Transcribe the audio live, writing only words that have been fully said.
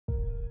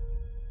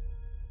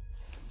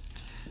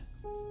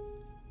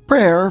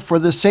Prayer for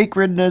the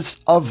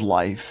Sacredness of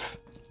Life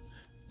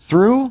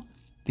through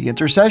the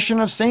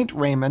intercession of Saint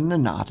Raymond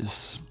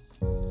Nonnatus.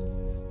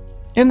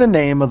 In the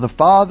name of the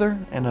Father,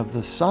 and of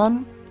the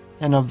Son,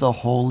 and of the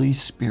Holy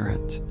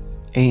Spirit.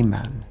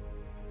 Amen.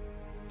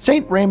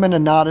 Saint Raymond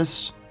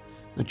Nonnatus,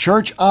 the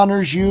Church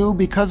honors you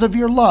because of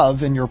your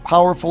love and your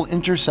powerful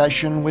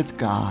intercession with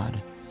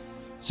God.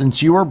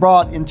 Since you were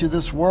brought into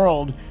this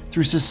world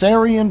through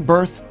cesarian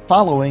birth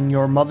following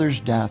your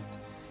mother's death,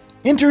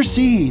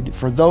 intercede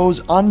for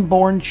those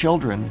unborn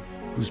children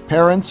whose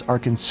parents are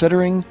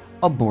considering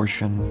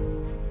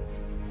abortion.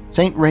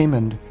 Saint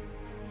Raymond,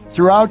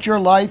 throughout your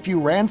life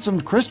you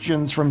ransomed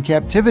Christians from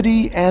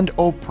captivity and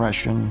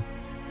oppression.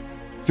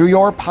 Through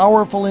your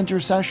powerful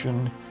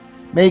intercession,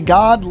 may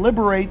God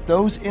liberate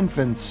those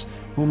infants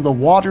whom the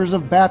waters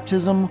of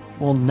baptism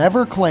will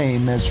never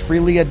claim as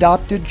freely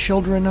adopted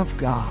children of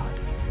God.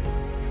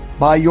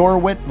 By your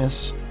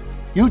witness,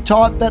 you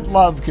taught that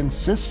love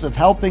consists of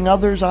helping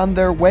others on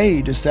their way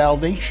to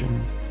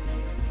salvation.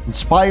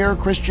 Inspire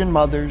Christian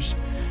mothers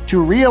to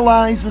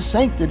realize the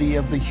sanctity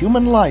of the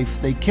human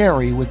life they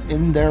carry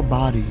within their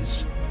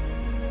bodies.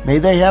 May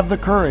they have the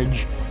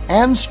courage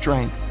and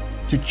strength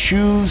to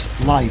choose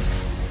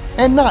life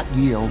and not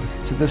yield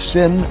to the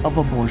sin of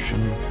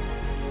abortion.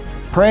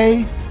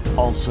 Pray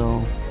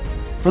also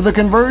for the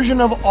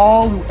conversion of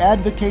all who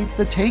advocate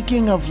the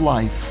taking of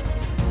life,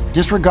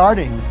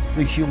 disregarding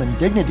the human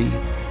dignity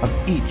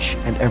of each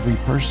and every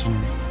person.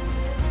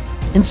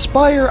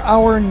 Inspire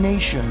our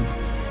nation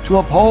to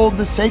uphold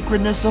the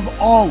sacredness of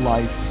all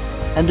life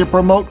and to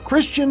promote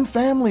Christian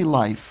family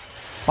life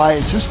by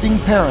assisting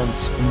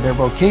parents in their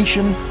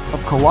vocation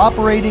of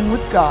cooperating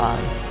with God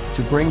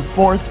to bring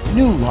forth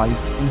new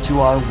life into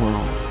our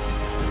world.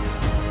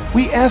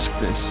 We ask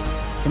this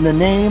in the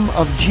name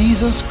of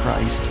Jesus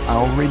Christ,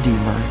 our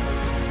Redeemer.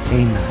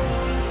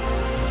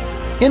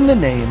 Amen. In the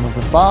name of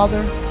the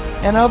Father,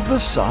 and of the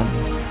Son,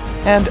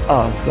 and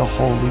of the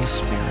Holy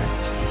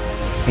Spirit.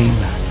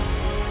 Amen.